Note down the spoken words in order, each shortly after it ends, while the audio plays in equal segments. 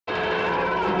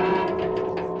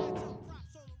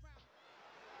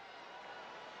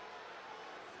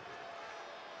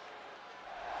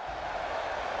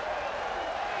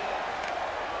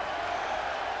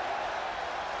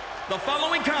The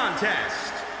following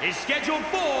contest is scheduled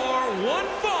for one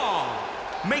fall.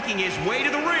 Making his way to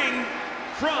the ring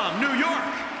from New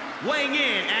York, weighing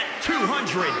in at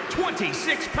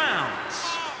 226 pounds,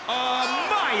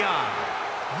 Yuya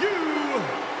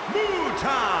Uemura.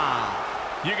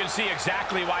 You can see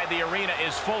exactly why the arena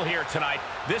is full here tonight.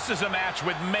 This is a match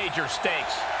with major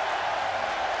stakes.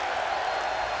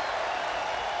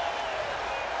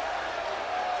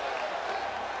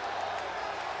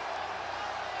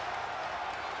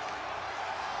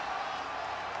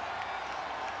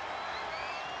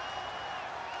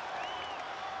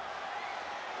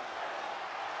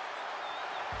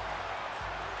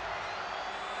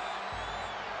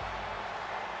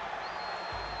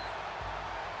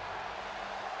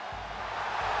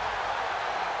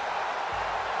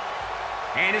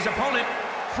 And his opponent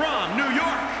from New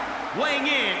York, weighing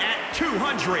in at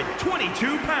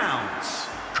 222 pounds,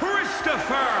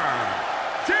 Christopher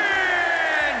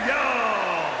Daniels.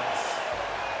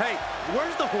 Hey,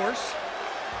 where's the horse?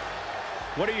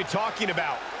 What are you talking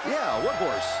about? Yeah, what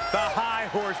horse? The high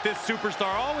horse this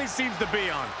superstar always seems to be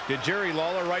on. Did Jerry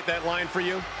Lawler write that line for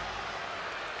you?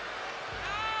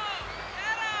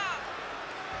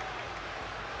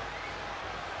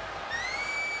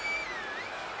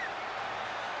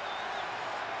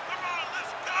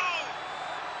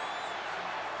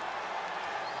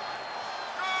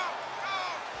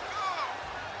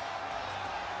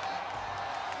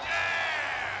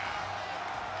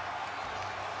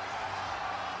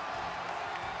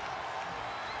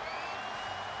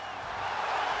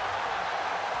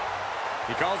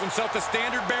 He calls himself the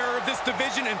standard bearer of this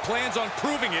division and plans on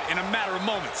proving it in a matter of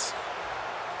moments.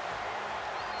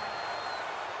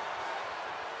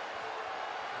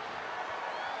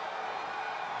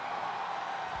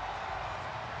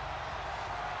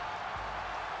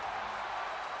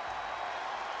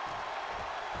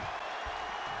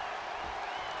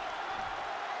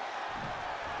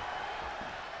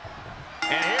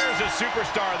 And here's a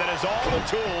superstar that has all the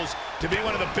tools to be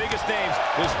one of the biggest names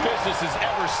this business has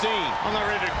ever seen. I'm not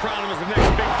ready to crown him as the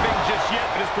next big thing just yet,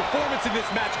 but his performance in this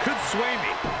match could sway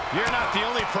me. You're not the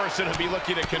only person to be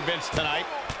looking to convince tonight.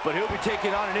 But he'll be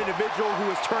taking on an individual who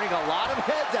is turning a lot of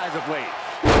heads as of late.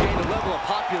 He's gained a level of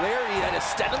popularity that is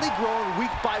steadily growing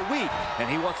week by week, and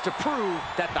he wants to prove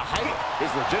that the hype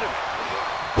is legitimate.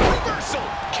 Reversal!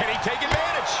 Can he take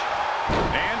advantage?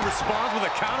 And responds with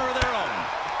a counter of their own.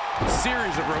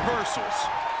 Series of reversals.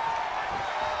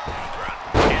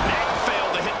 And they fail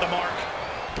to hit the mark.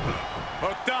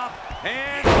 Hooked up,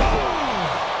 and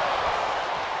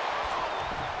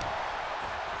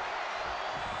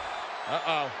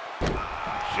uh-oh.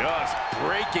 Just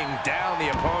breaking down the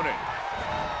opponent.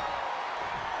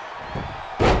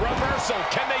 Reversal.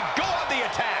 Can they go on the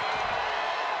attack?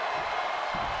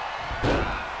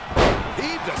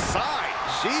 Heave the side.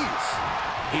 Jeez.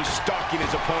 He's stalking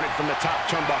his opponent from the top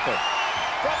turnbuckle.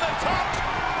 From the top.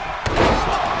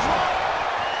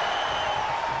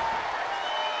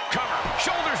 Cover.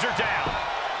 Shoulders are down.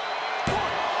 1,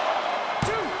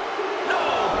 2.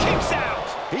 No. Kicks out.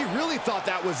 He really thought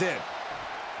that was it.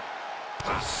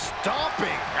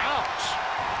 Stomping. Ouch.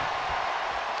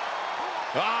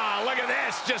 Ah, look at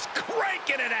this. Just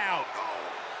cranking it out.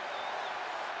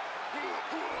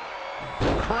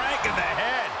 Cranking the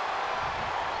head.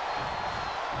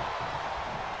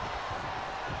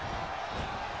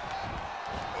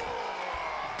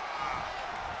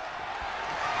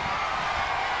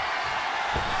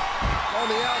 On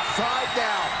the outside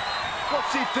now.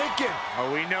 What's he thinking?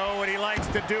 oh, we know what he likes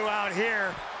to do out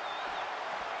here.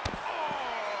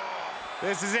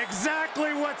 This is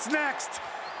exactly what's next.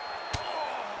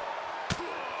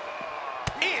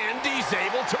 And he's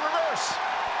able to reverse.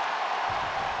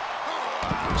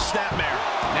 Snapmare.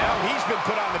 Now he's been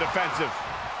put on the defensive.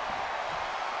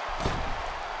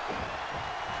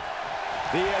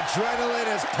 The adrenaline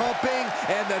is pumping,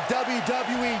 and the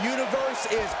WWE Universe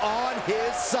is on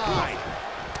his side.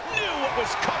 Knew what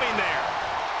was coming there.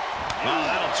 Oh,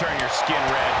 that'll turn your skin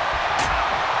red.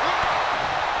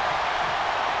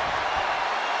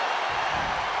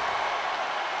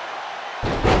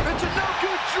 It's a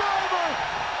no-good driver.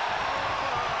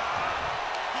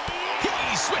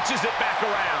 He switches it back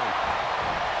around.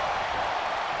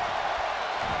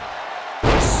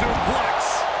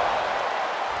 Suplex.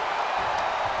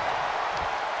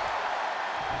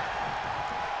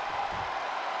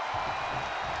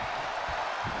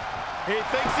 He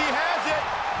thinks he has it.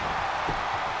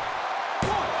 1,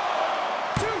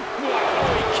 2. Wow,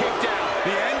 he kicked out.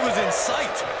 The end was in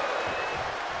sight.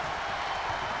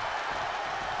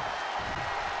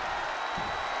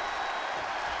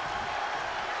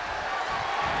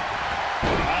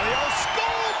 Oh, the old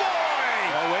schoolboy.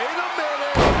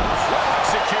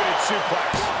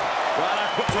 suplex. Well, I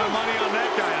put my money on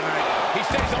that guy tonight. He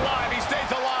stays alive. He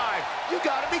stays alive. You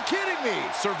gotta be kidding me.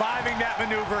 Surviving that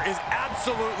maneuver is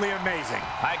absolutely amazing.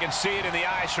 I can see it in the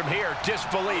eyes from here.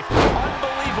 Disbelief.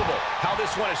 Unbelievable how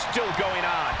this one is still going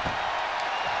on.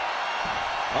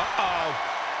 Uh-oh.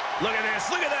 Look at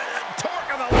this. Look at that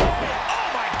torque on the leg. Oh,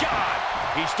 my God.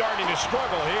 He's starting to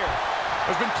struggle here.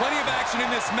 There's been plenty of action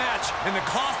in this match, and the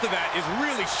cost of that is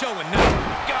really showing now.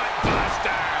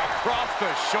 Gutbuster. Across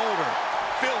the shoulder.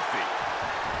 Filthy.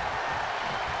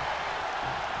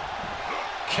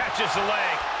 Catches the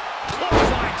leg.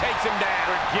 Clothesline takes him down.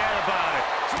 Forget about it.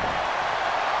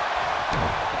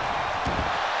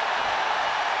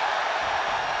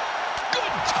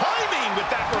 Good timing with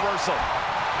that reversal.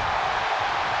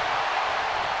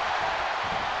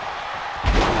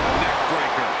 Neck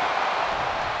breaker.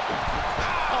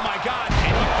 Oh, my God.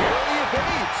 And he barely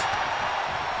evades.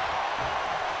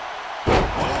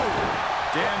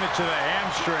 Damage to the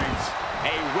hamstrings.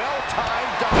 A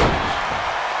well-timed dodge.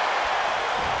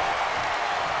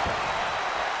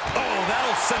 Oh,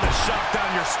 that'll send a shock down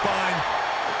your spine.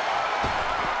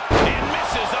 And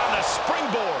misses on the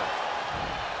springboard.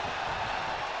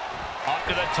 Up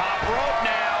to the top rope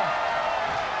now.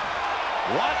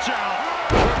 Watch out.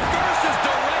 Reverses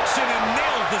direction and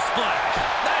nails the splash.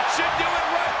 That should do it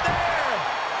right there.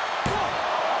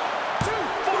 1, 2.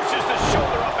 Forces the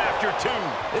shoulder up after 2.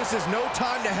 This is no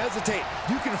time to hesitate.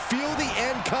 You can feel the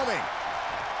end coming.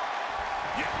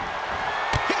 He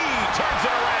turns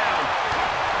it around.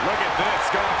 Look at this,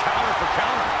 going counter for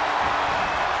counter.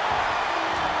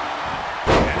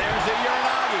 And there's the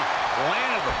Uranagi.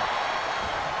 Landed them.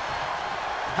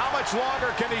 How much longer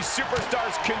can these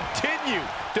superstars continue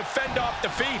to fend off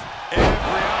defeat?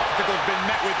 Every obstacle's been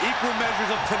met with equal measures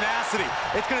of tenacity.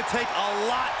 It's going to take a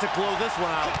lot to close this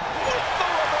one out. With the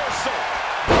reversal.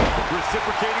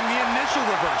 Reciprocating the initial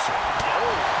reversal.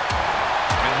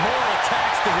 And more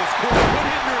attacks to his core could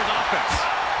hinder his offense.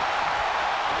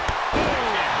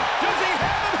 Does he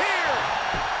have him here?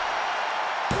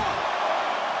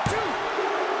 1,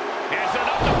 2. Is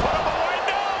enough to put him away?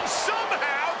 No,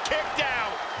 somehow kicked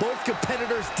out. Both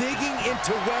competitors digging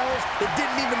into wells they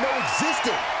didn't even know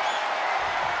existed.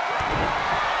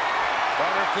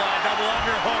 Butterfly double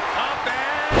underhook up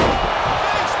and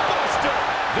Face buster.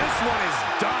 this one is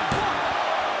done.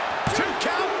 2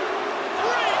 count.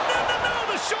 3. No.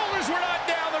 The shoulders were not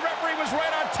down. The referee was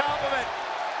right on top of it.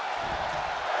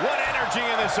 What energy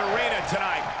in this arena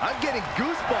tonight. I'm getting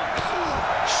goosebumps.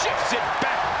 Shifts it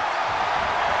back.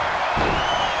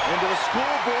 Into the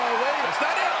schoolboy way. That's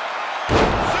not it.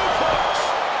 Suplex.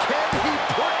 Can he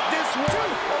put this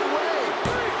one away?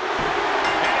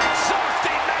 An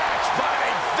exhausting match, but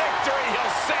a victory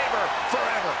he'll savor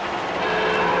forever.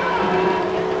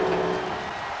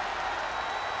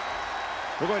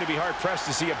 We're going to be hard-pressed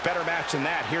to see a better match than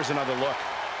that. Here's another look.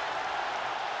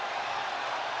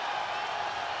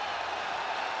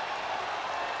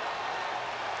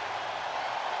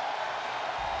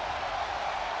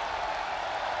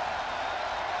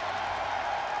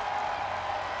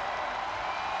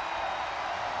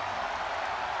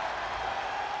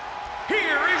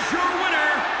 Here is your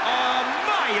winner,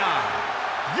 Yuya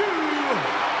Uemura.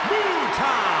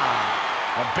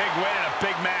 A big win and a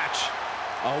big match.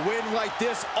 A win like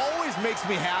this always makes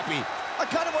me happy. I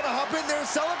kind of want to hop in there and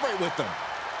celebrate with them.